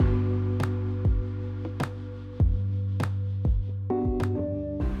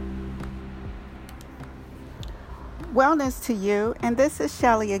Wellness to you, and this is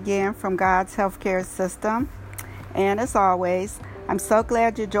Shelly again from God's Healthcare System. And as always, I'm so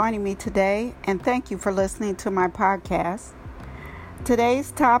glad you're joining me today, and thank you for listening to my podcast.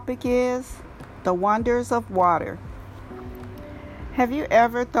 Today's topic is the wonders of water. Have you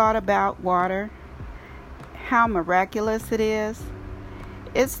ever thought about water? How miraculous it is?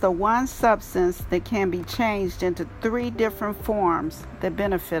 It's the one substance that can be changed into 3 different forms that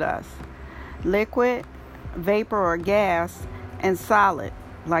benefit us: liquid, vapor or gas, and solid,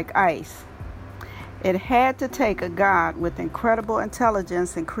 like ice. It had to take a God with incredible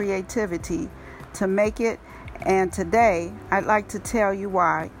intelligence and creativity to make it, and today I'd like to tell you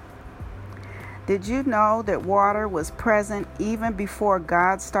why. Did you know that water was present even before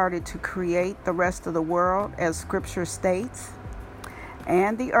God started to create the rest of the world, as Scripture states?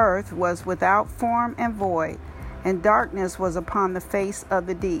 And the earth was without form and void, and darkness was upon the face of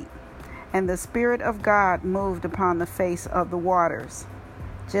the deep. And the Spirit of God moved upon the face of the waters.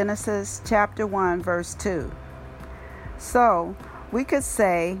 Genesis chapter 1, verse 2. So, we could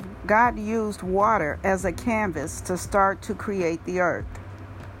say God used water as a canvas to start to create the earth.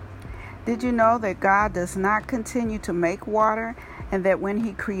 Did you know that God does not continue to make water, and that when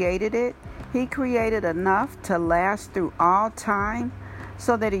He created it, He created enough to last through all time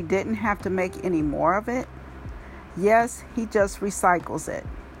so that He didn't have to make any more of it? Yes, He just recycles it.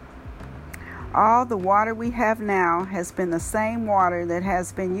 All the water we have now has been the same water that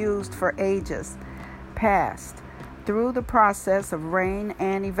has been used for ages past through the process of rain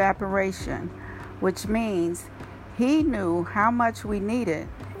and evaporation, which means He knew how much we needed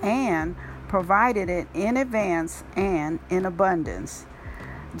and provided it in advance and in abundance.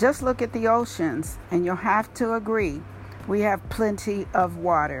 Just look at the oceans and you'll have to agree we have plenty of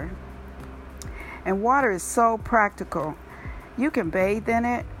water. And water is so practical. You can bathe in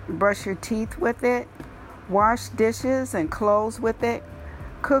it, brush your teeth with it, wash dishes and clothes with it,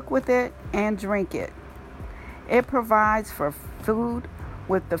 cook with it, and drink it. It provides for food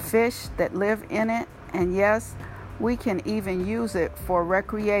with the fish that live in it, and yes, we can even use it for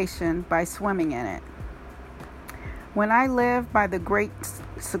recreation by swimming in it. When I lived by the great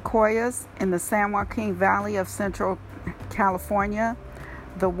sequoias in the San Joaquin Valley of Central California,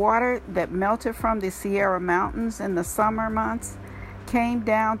 the water that melted from the Sierra Mountains in the summer months came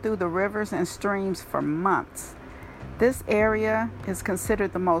down through the rivers and streams for months. This area is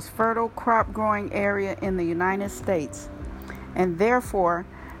considered the most fertile crop-growing area in the United States, and therefore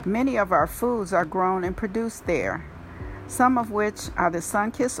many of our foods are grown and produced there, some of which are the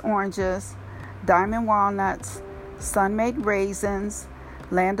sun-kissed oranges, diamond walnuts, sun-made raisins,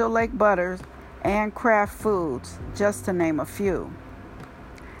 Land O'Lakes butters, and Kraft Foods, just to name a few.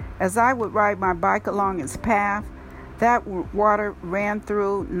 As I would ride my bike along its path, that water ran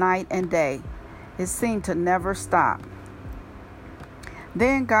through night and day. It seemed to never stop.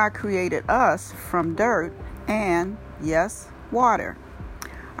 Then God created us from dirt and, yes, water.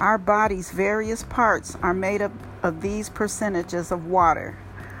 Our body's various parts are made up of these percentages of water.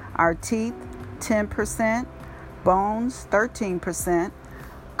 Our teeth, 10%, bones, 13%,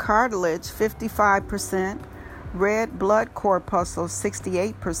 cartilage, 55%, red blood corpuscles,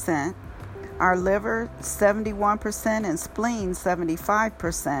 68%, our liver, 71%, and spleen,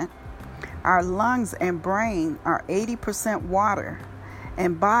 75%. Our lungs and brain are 80% water,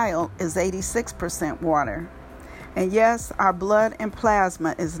 and bile is 86% water. And yes, our blood and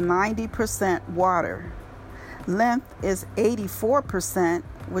plasma is 90% water. Lymph is 84%,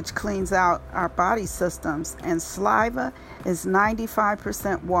 which cleans out our body systems, and saliva is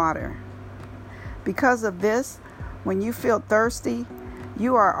 95% water. Because of this, when you feel thirsty,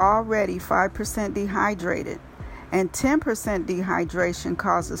 you are already 5% dehydrated, and 10% dehydration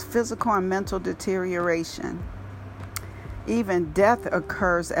causes physical and mental deterioration. Even death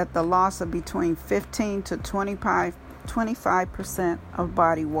occurs at the loss of between 15 to 25% of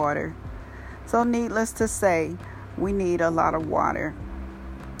body water. So needless to say, we need a lot of water.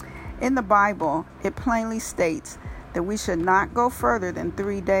 In the Bible, it plainly states that we should not go further than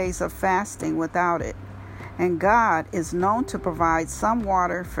 3 days of fasting without it. And God is known to provide some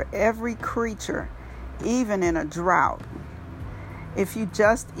water for every creature, even in a drought. If you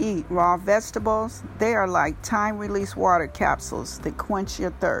just eat raw vegetables, they are like time-release water capsules that quench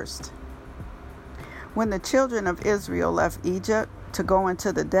your thirst. When the children of Israel left Egypt to go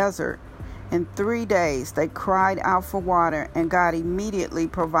into the desert, in 3 days they cried out for water, and God immediately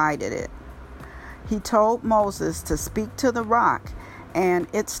provided it. He told Moses to speak to the rock, and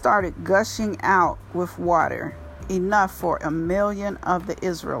it started gushing out with water, enough for 1 million of the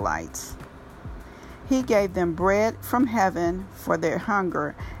Israelites. He gave them bread from heaven for their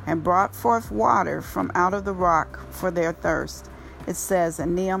hunger and brought forth water from out of the rock for their thirst. It says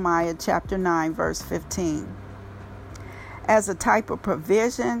in Nehemiah chapter 9, verse 15. As a type of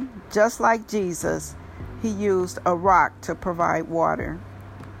provision, just like Jesus, he used a rock to provide water.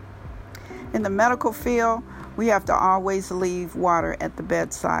 In the medical field, we have to always leave water at the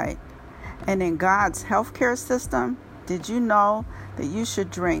bedside. And in God's healthcare system, did you know that you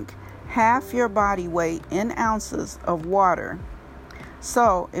should drink half your body weight in ounces of water?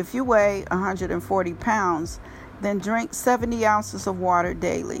 So if you weigh 140 pounds, then drink 70 ounces of water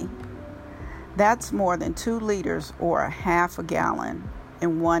daily. That's more than 2 liters or a half a gallon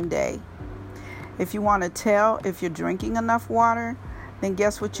in one day. If you want to tell if you're drinking enough water, then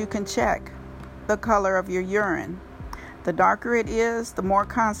guess what you can check? The color of your urine. The darker it is, the more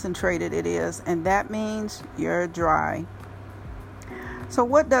concentrated it is, and that means you're dry. So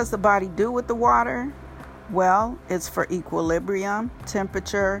what does the body do with the water? Well, it's for equilibrium,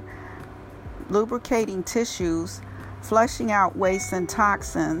 temperature, lubricating tissues, flushing out waste and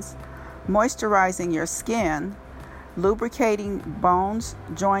toxins, moisturizing your skin, lubricating bones,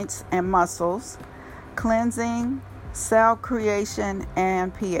 joints, and muscles, cleansing, cell creation,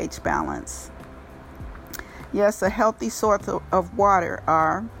 and pH balance. Yes, a healthy source of water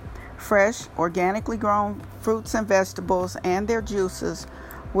are fresh, organically grown fruits and vegetables and their juices,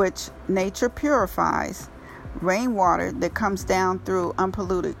 which nature purifies, rainwater that comes down through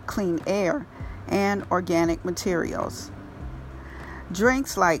unpolluted clean air, and organic materials.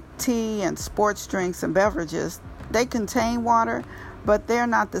 Drinks like tea and sports drinks and beverages, they contain water, but they're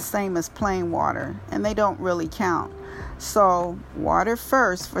not the same as plain water, and they don't really count. So, water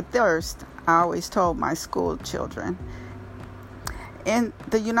first for thirst, I always told my school children. In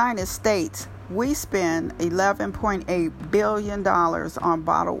the United States, we spend $11.8 billion on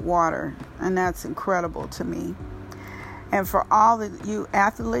bottled water, and that's incredible to me. And for all of you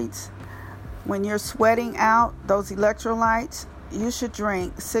athletes, when you're sweating out those electrolytes, you should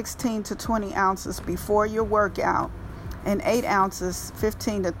drink 16 to 20 ounces before your workout and 8 ounces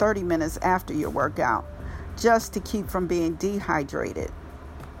 15 to 30 minutes after your workout, just to keep from being dehydrated.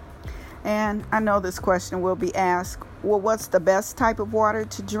 And I know this question will be asked, well, what's the best type of water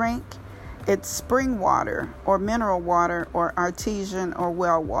to drink? It's spring water or mineral water or artesian or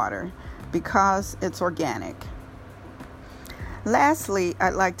well water because it's organic. Lastly,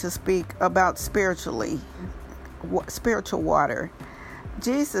 I'd like to speak about spiritual water.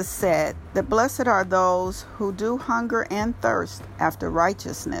 Jesus said that blessed are those who do hunger and thirst after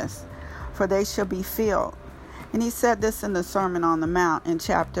righteousness, for they shall be filled. And he said this in the Sermon on the Mount in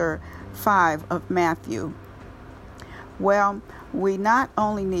chapter 5 of Matthew. Well, we not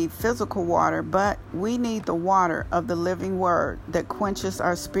only need physical water, but we need the water of the living word that quenches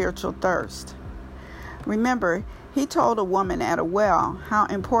our spiritual thirst. Remember, he told a woman at a well how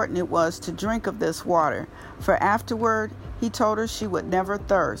important it was to drink of this water, for afterward he told her she would never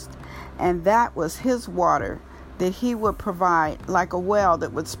thirst, and that was his water that he would provide, like a well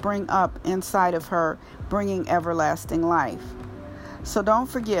that would spring up inside of her, bringing everlasting life. So don't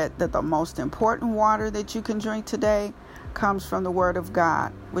forget that the most important water that you can drink today comes from the Word of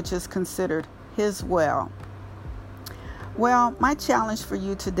God, which is considered his well. Well, my challenge for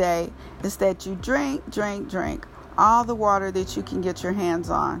you today is that you drink all the water that you can get your hands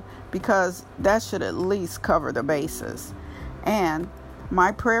on, because that should at least cover the bases. And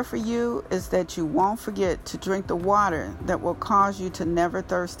my prayer for you is that you won't forget to drink the water that will cause you to never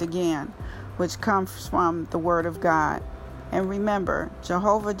thirst again, which comes from the Word of God. And remember,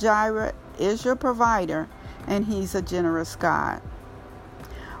 Jehovah Jireh is your provider, and he's a generous God.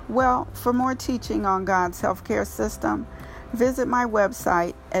 Well, for more teaching on God's healthcare system, visit my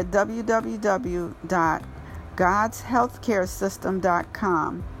website at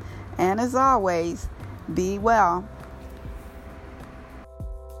www.godshealthcaresystem.com. And as always, be well.